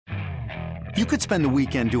You could spend the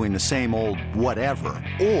weekend doing the same old whatever,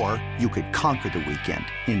 or you could conquer the weekend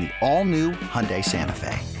in the all-new Hyundai Santa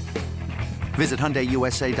Fe. Visit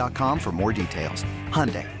HyundaiUSA.com for more details.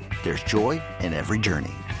 Hyundai, there's joy in every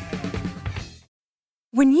journey.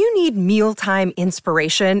 When you need mealtime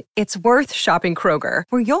inspiration, it's worth shopping Kroger,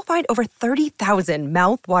 where you'll find over 30,000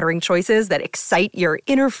 mouth-watering choices that excite your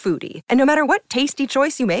inner foodie. And no matter what tasty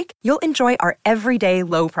choice you make, you'll enjoy our everyday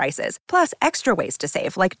low prices, plus extra ways to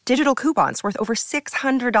save, like digital coupons worth over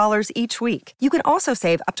 $600 each week. You can also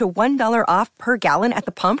save up to $1 off per gallon at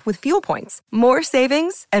the pump with fuel points. More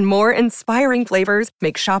savings and more inspiring flavors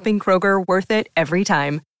make shopping Kroger worth it every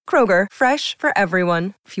time. Kroger, fresh for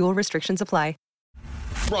everyone. Fuel restrictions apply.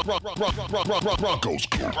 Broncos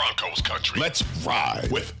country. Let's ride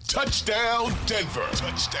with Touchdown Denver.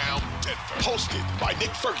 Touchdown Denver. Hosted by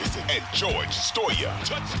Nick Ferguson and George Stoia.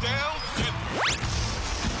 Touchdown Denver.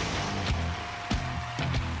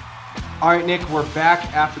 All right, Nick, we're back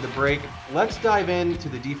after the break. Let's dive into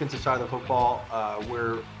the defensive side of the football,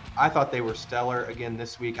 where I thought they were stellar again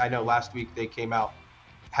this week. I know last week they came out,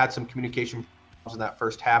 had some communication problems in that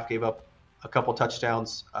first half, gave up a couple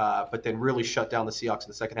touchdowns, but then really shut down the Seahawks in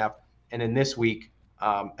the second half. And then this week,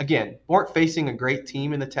 again, weren't facing a great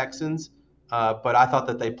team in the Texans, but I thought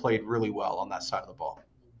that they played really well on that side of the ball.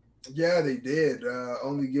 Yeah, they did.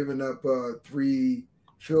 Only giving up 3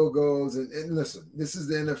 field goals. And listen, this is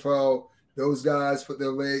the NFL. Those guys put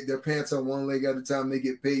their pants on one leg at a time. They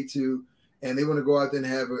get paid to, and they want to go out there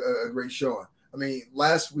and have a great showing. I mean,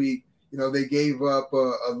 last week, they gave up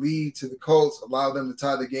a lead to the Colts, allowed them to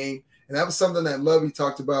tie the game. And that was something that Lovey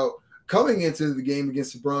talked about coming into the game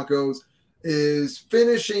against the Broncos, is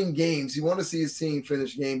finishing games. He wanted to see his team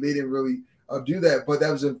finish game. They didn't really do that, but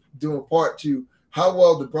that was due in part to how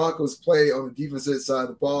well the Broncos play on the defensive side of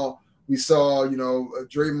the ball. We saw,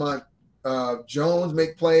 Draymond Jones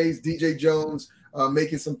make plays, DJ Jones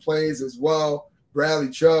making some plays as well, Bradley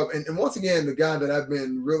Chubb. And once again, the guy that I've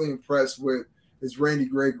been really impressed with is Randy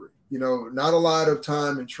Gregory. Not a lot of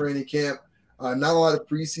time in training camp. Not a lot of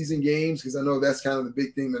preseason games, because I know that's kind of the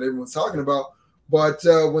big thing that everyone's talking about. But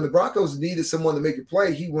when the Broncos needed someone to make a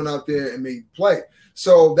play, he went out there and made the play.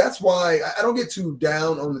 So that's why I don't get too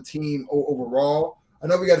down on the team overall. I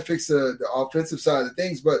know we got to fix the offensive side of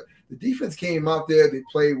things, but the defense came out there. They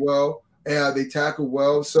played well. They tackled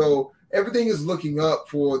well. So everything is looking up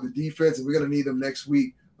for the defense, and we're going to need them next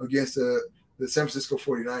week against the San Francisco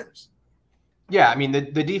 49ers. Yeah, I mean, the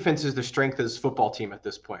defense is the strength of this football team at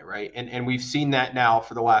this point, right? And we've seen that now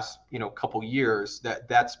for the last, couple years,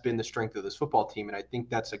 that's been the strength of this football team. And I think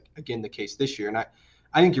that's, again, the case this year. And I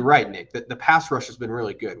think you're right, Nick, that the pass rush has been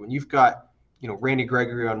really good. When you've got, Randy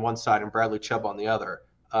Gregory on one side and Bradley Chubb on the other,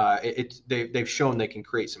 they've shown they can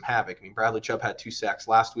create some havoc. I mean, Bradley Chubb had 2 sacks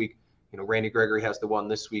last week. Randy Gregory has the one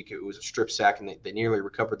this week. It was a strip sack, and they nearly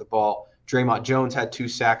recovered the ball. Draymond Jones had 2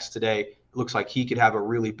 sacks today. It looks like he could have a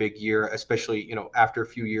really big year, especially, after a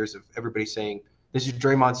few years of everybody saying, this is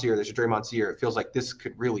Draymond's year, this is Draymond's year. It feels like this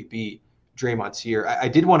could really be Draymond's year. I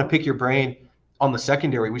did want to pick your brain on the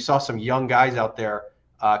secondary. We saw some young guys out there.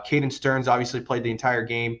 Caden Stearns obviously played the entire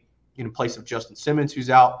game in place of Justin Simmons, who's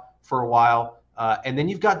out for a while. And then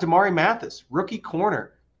you've got Damari Mathis, rookie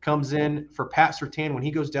corner, comes in for Pat Surtain when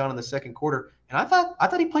he goes down in the second quarter. And I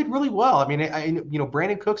thought he played really well. I mean,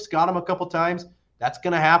 Brandon Cooks got him a couple times. That's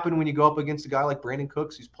going to happen when you go up against a guy like Brandon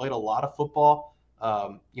Cooks, who's played a lot of football.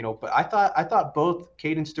 But I thought both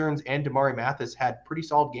Caden Stearns and Damari Mathis had pretty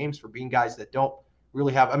solid games for being guys that don't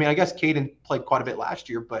really have. I mean, I guess Caden played quite a bit last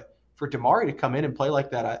year, but for Damari to come in and play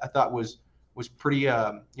like that, I thought was pretty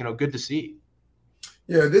good to see.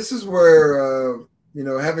 Yeah, this is where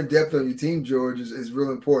having depth on your team, George, is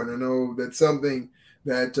real important. I know that's something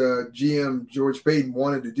that GM George Payton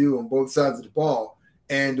wanted to do on both sides of the ball.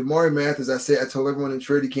 And Damari Mathis, I told everyone in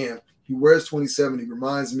training camp, he wears 27. He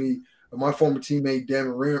reminds me of my former teammate,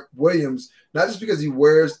 Damon Williams, not just because he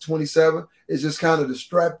wears 27, it's just kind of the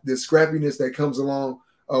scrappiness that comes along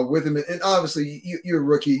with him. And obviously, you're a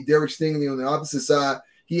rookie. Derek Stingley on the opposite side,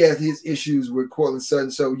 he has his issues with Cortland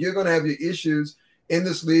Sutton. So you're going to have your issues in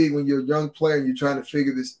this league when you're a young player and you're trying to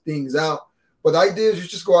figure these things out. But the idea is you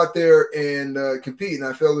just go out there and compete. And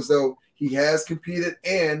I feel as though he has competed,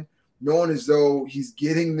 and knowing as though he's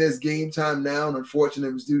getting this game time now, and unfortunately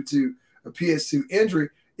it was due to a PS2 injury,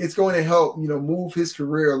 it's going to help, move his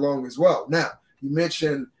career along as well. Now, you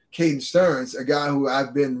mentioned Caden Stearns, a guy who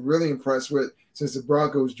I've been really impressed with since the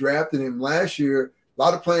Broncos drafted him last year. A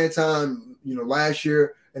lot of playing time, last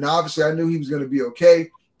year, and obviously I knew he was going to be okay.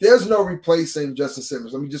 There's no replacing Justin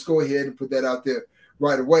Simmons. Let me just go ahead and put that out there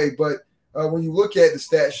right away. But when you look at the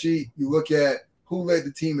stat sheet, you look at who led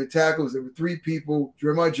the team in tackles. There were 3 people: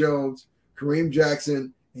 Draymond Jones, Kareem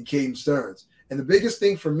Jackson, and Caden Stearns. And the biggest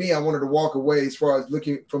thing for me, I wanted to walk away as far as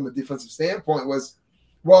looking from a defensive standpoint was,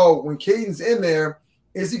 well, when Caden's in there,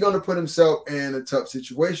 is he going to put himself in a tough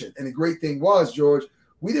situation? And the great thing was, George,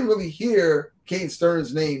 we didn't really hear Caden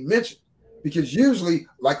Stearns' name mentioned, because usually,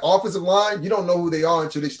 like offensive line, you don't know who they are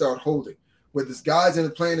until they start holding. With these guys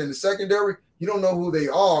playing in the secondary, you don't know who they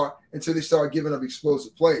are until they start giving up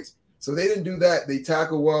explosive plays. So they didn't do that. They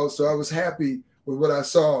tackled well. So I was happy with what I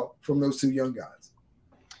saw from those two young guys.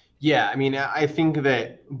 Yeah, I mean, I think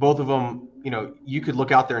that both of them, you could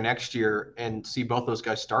look out there next year and see both those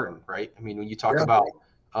guys starting, right? I mean, when you talk about,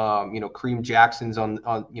 Kareem Jackson's on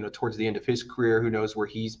towards the end of his career, who knows where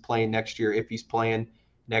he's playing next year, if he's playing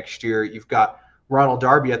next year. You've got Ronald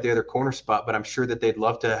Darby at the other corner spot, but I'm sure that they'd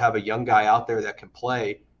love to have a young guy out there that can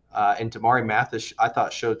play. And Damari Mathis, I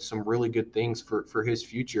thought, showed some really good things for his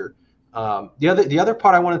future. The other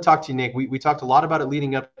part I want to talk to you, Nick, we talked a lot about it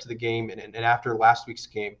leading up to the game and after last week's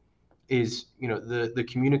game, is the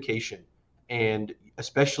communication, and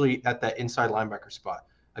especially at that inside linebacker spot.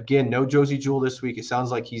 Again, no Josey Jewell this week. It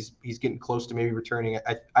sounds like he's getting close to maybe returning.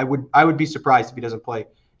 I would be surprised if he doesn't play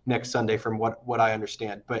next Sunday, from what I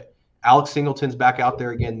understand. But Alex Singleton's back out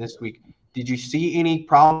there again this week. Did you see any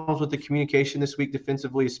problems with the communication this week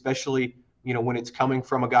defensively, especially when it's coming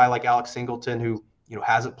from a guy like Alex Singleton who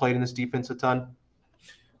hasn't played in this defense a ton?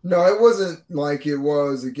 No, it wasn't like it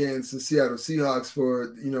was against the Seattle Seahawks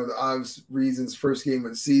for the obvious reasons. First game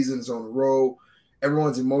of the season is on the road.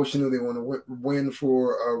 Everyone's emotional. They want to win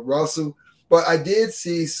for Russell. But I did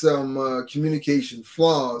see some communication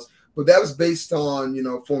flaws, but that was based on,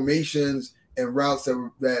 formations and routes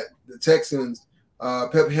that the Texans,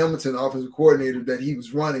 Pep Hamilton, offensive coordinator, that he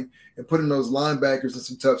was running and putting those linebackers in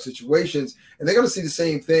some tough situations. And they're going to see the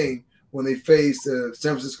same thing when they face the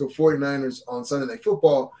San Francisco 49ers on Sunday Night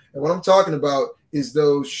Football. And what I'm talking about is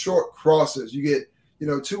those short crosses. You get,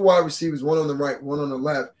 two wide receivers, one on the right, one on the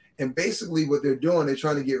left. And basically what they're doing, they're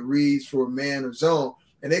trying to get reads for man or zone,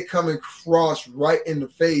 and they come and cross right in the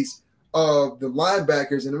face of the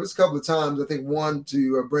linebackers. And there was a couple of times, I think one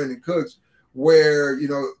to Brandon Cooks, where,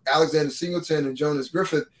 Alexander Singleton and Jonas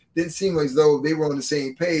Griffith didn't seem as though they were on the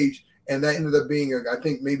same page. And that ended up being, I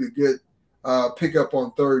think, maybe a good pickup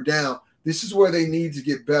on third down. This is where they need to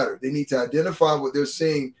get better. They need to identify what they're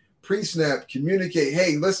seeing pre-snap, communicate,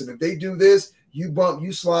 hey, listen, if they do this, you bump,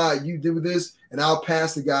 you slide, you do this, and I'll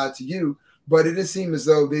pass the guy to you. But it didn't seem as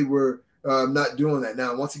though they were not doing that.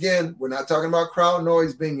 Now, once again, we're not talking about crowd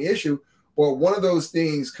noise being an issue, but one of those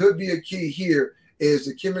things could be a key here is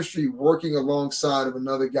the chemistry working alongside of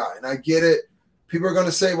another guy. And I get it. People are going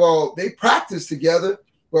to say, well, they practice together.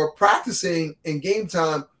 Well, practicing and game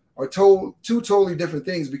time are two totally different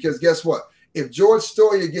things, because guess what? If George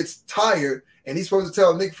Stoia gets tired and he's supposed to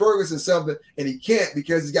tell Nick Ferguson something and he can't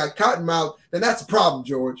because he's got cotton mouth, then that's a problem,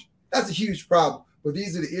 George. That's a huge problem. But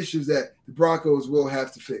these are the issues that the Broncos will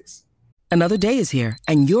have to fix. Another day is here,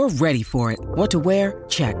 and you're ready for it. What to wear?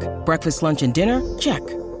 Check. Breakfast, lunch, and dinner? Check.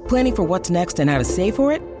 Planning for what's next and how to save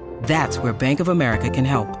for it? That's where Bank of America can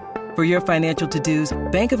help. For your financial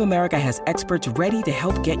to-dos, Bank of America has experts ready to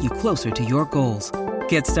help get you closer to your goals.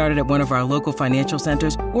 Get started at one of our local financial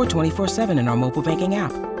centers or 24/7 in our mobile banking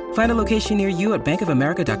app. Find a location near you at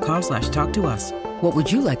bankofamerica.com/talktous. What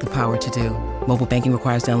would you like the power to do? Mobile banking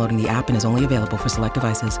requires downloading the app and is only available for select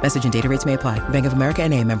devices. Message and data rates may apply. Bank of America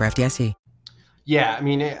NA, member FDIC. Yeah, I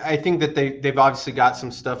mean, I think that they've obviously got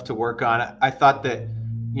some stuff to work on. I thought that,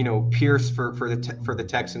 Pierce for the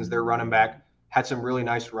Texans, their running back, had some really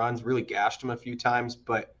nice runs, really gashed them a few times,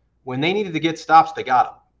 but when they needed to get stops, they got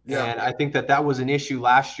them. Yeah. And I think that was an issue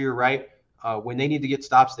last year, right? When they need to get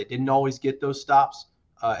stops, they didn't always get those stops.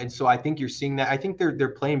 And so I think you're seeing that. I think they're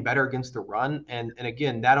playing better against the run. And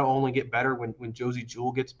again, that'll only get better when Josey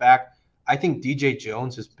Jewell gets back. I think DJ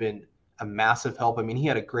Jones has been a massive help. I mean, he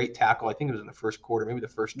had a great tackle. I think it was in the first quarter, maybe the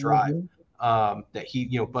first drive, that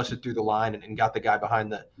he, busted through the line and got the guy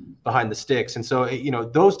behind the sticks. And so,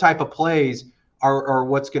 those type of plays are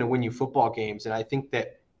what's going to win you football games. And I think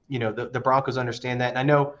that, the Broncos understand that. And I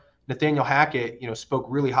know Nathaniel Hackett, spoke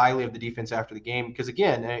really highly of the defense after the game, because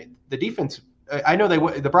again, the defense, I know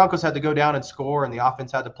the Broncos had to go down and score and the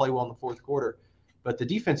offense had to play well in the fourth quarter, but the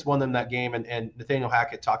defense won them that game. And Nathaniel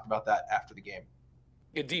Hackett talked about that after the game.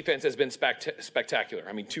 The defense has been spectacular.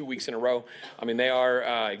 I mean, 2 weeks in a row. I mean, they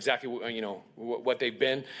are exactly what they've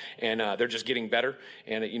been, and they're just getting better.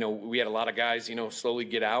 And we had a lot of guys slowly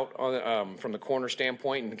get out from the corner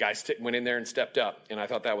standpoint, and the guys went in there and stepped up. And I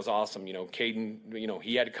thought that was awesome. Caden,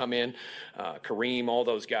 he had to come in. Kareem, all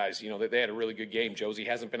those guys, they had a really good game. Josey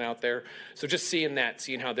hasn't been out there, so just seeing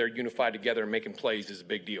how they're unified together and making plays is a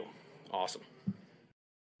big deal. Awesome.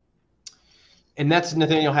 And that's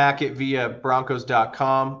Nathaniel Hackett via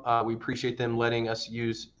Broncos.com. We appreciate them letting us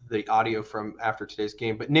use the audio from after today's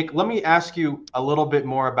game. But, Nick, let me ask you a little bit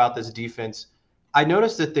more about this defense. I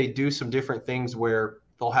noticed that they do some different things where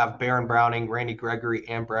they'll have Baron Browning, Randy Gregory,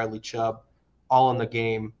 and Bradley Chubb all in the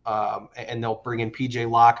game, and they'll bring in P.J.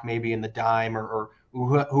 Locke maybe in the dime or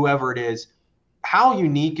whoever it is. How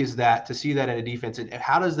unique is that to see that in a defense, and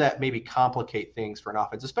how does that maybe complicate things for an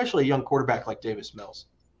offense, especially a young quarterback like Davis Mills?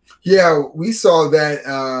 Yeah, we saw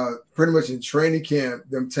that pretty much in training camp,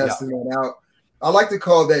 them testing that out. I like to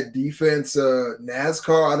call that defense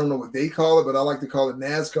NASCAR. I don't know what they call it, but I like to call it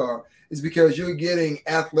NASCAR. It's because you're getting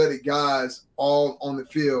athletic guys all on the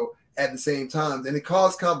field at the same time. And it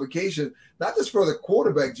caused complication, not just for the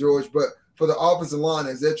quarterback, George, but for the offensive line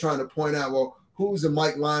as they're trying to point out, well, who's a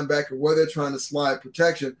Mike linebacker, where they're trying to slide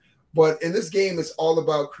protection. But in this game, it's all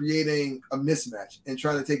about creating a mismatch and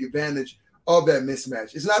trying to take advantage of that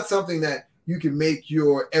mismatch. It's not something that you can make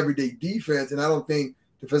your everyday defense, and I don't think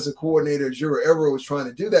defensive coordinator Juro Evero was trying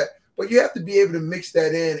to do that, but you have to be able to mix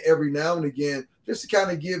that in every now and again just to kind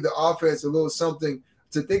of give the offense a little something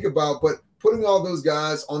to think about. But putting all those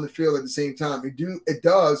guys on the field at the same time, it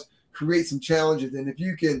does create some challenges. And if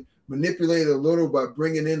you can manipulate it a little by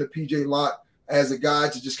bringing in the P.J. Locke as a guy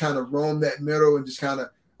to just kind of roam that middle and just kind of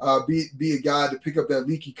be a guy to pick up that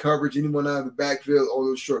leaky coverage, anyone out of the backfield or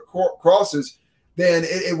those short crosses, then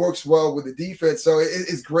it works well with the defense. So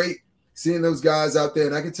it's great seeing those guys out there.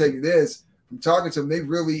 And I can tell you this, from talking to them, they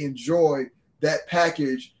really enjoy that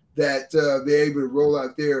package that they're able to roll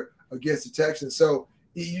out there against the Texans. So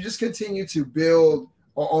you just continue to build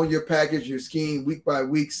on your package, your scheme week by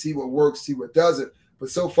week, see what works, see what doesn't. But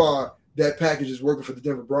so far, that package is working for the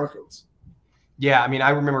Denver Broncos. Yeah, I mean, I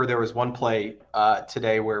remember there was one play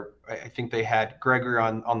today where I think they had Gregory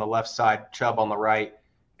on the left side, Chubb on the right,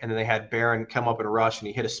 and then they had Barron come up and rush, and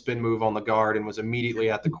he hit a spin move on the guard and was immediately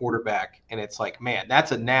at the quarterback. And it's like, man,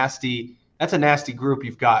 that's a nasty group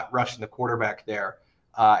you've got rushing the quarterback there.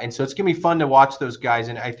 And so it's going to be fun to watch those guys,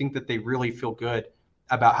 and I think that they really feel good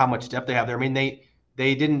about how much depth they have there. I mean,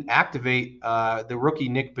 they didn't activate the rookie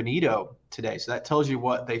Nick Bonito today, so that tells you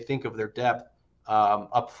what they think of their depth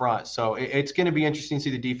up front. So it's going to be interesting to see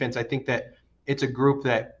the defense. I think that it's a group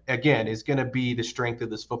that, again, is going to be the strength of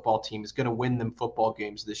this football team, is going to win them football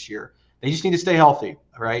games this year. They just need to stay healthy,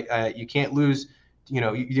 right? You can't lose.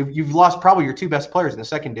 You've lost probably your two best players in the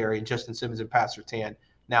secondary, in Justin Simmons and Pat Surtain.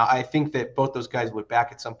 Now, I think that both those guys will be back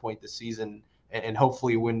at some point this season, and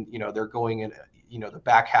hopefully when they're going in the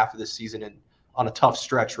back half of the season and on a tough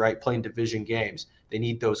stretch, right, playing division games, they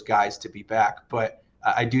need those guys to be back. But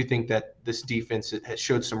I do think that this defense has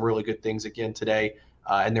showed some really good things again today,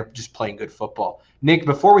 and they're just playing good football. Nick,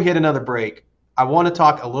 before we hit another break, I want to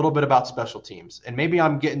talk a little bit about special teams. And maybe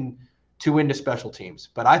I'm getting too into special teams,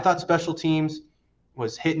 but I thought special teams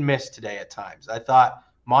was hit and miss today at times. I thought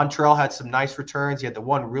Montrell had some nice returns. He had the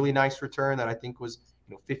one really nice return that I think was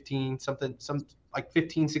 15,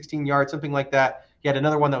 16 yards, something like that. He had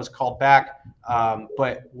another one that was called back.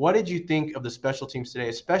 But what did you think of the special teams today,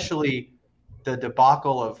 especially the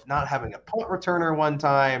debacle of not having a punt returner one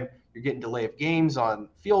time? You're getting delay of games on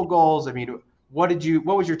field goals. I mean, what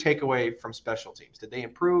was your takeaway from special teams? Did they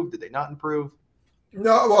improve? Did they not improve?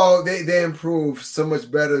 No, well, they improved so much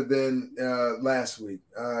better than last week.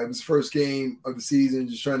 It was the first game of the season,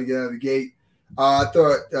 just trying to get out of the gate. I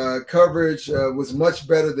thought coverage was much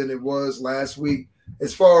better than it was last week.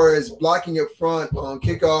 As far as blocking up front on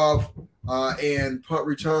kickoff and punt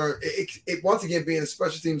return, it once again, being a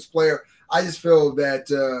special teams player, I just feel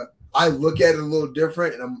that I look at it a little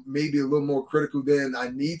different, and I'm maybe a little more critical than I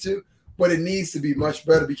need to, but it needs to be much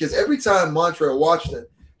better because every time Montrell Washington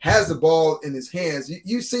has the ball in his hands,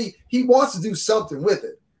 you see he wants to do something with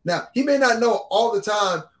it. Now, he may not know all the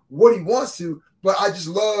time what he wants to, but I just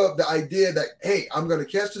love the idea that, hey, I'm going to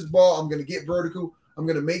catch this ball, I'm going to get vertical, I'm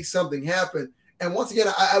going to make something happen. And once again,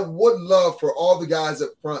 I would love for all the guys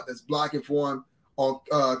up front that's blocking for him on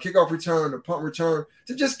kickoff return or punt return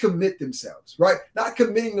to just commit themselves, right? Not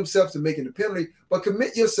committing themselves to making the penalty, but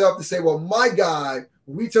commit yourself to say, well, my guy,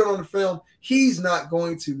 when we turn on the film, he's not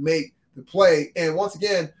going to make the play. And once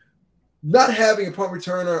again, not having a punt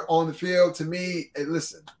returner on the field, to me, and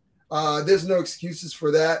listen, there's no excuses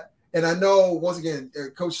for that. And I know, once again,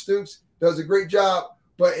 Coach Stoops does a great job,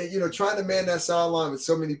 but, trying to man that sideline with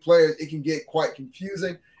so many players, it can get quite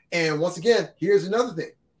confusing. And once again, here's another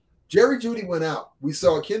thing. Jerry Jeudy went out. We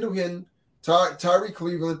saw Kendall Hinton, Tyree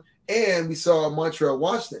Cleveland, and we saw Montrell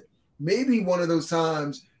Washington. Maybe one of those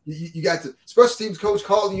times you got the special teams coach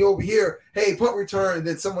calling you over here, hey, punt return, and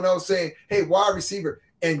then someone else saying, hey, wide receiver,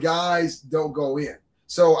 and guys don't go in.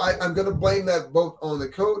 So I'm going to blame that both on the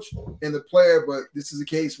coach and the player, but this is a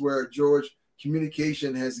case where, George,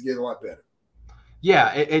 communication has to get a lot better.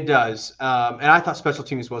 Yeah, it does. And I thought special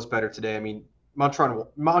teams was better today. I mean,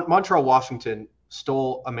 Montreal Washington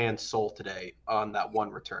stole a man's soul today on that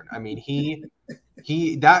one return. I mean,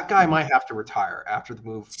 that guy might have to retire after the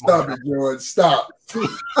move. Stop it, George. Stop.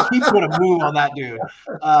 He put a move on that dude.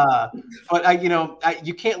 But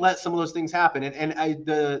you can't let some of those things happen. And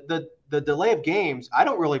the delay of games, I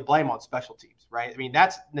don't really blame on special teams, right? I mean,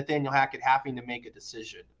 that's Nathaniel Hackett having to make a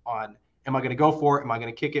decision on, am I going to go for it? Am I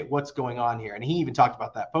going to kick it? What's going on here? And he even talked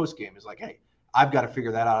about that post game. Is like, hey, I've got to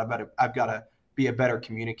figure that out. I've got to be a better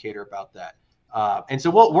communicator about that. And so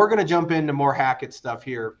we're going to jump into more Hackett stuff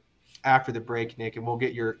here after the break, Nick, and we'll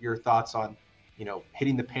get your thoughts on,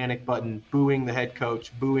 hitting the panic button, booing the head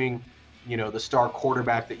coach, booing, the star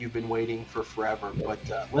quarterback that you've been waiting for forever. But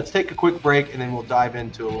let's take a quick break, and then we'll dive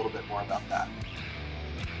into a little bit more about that.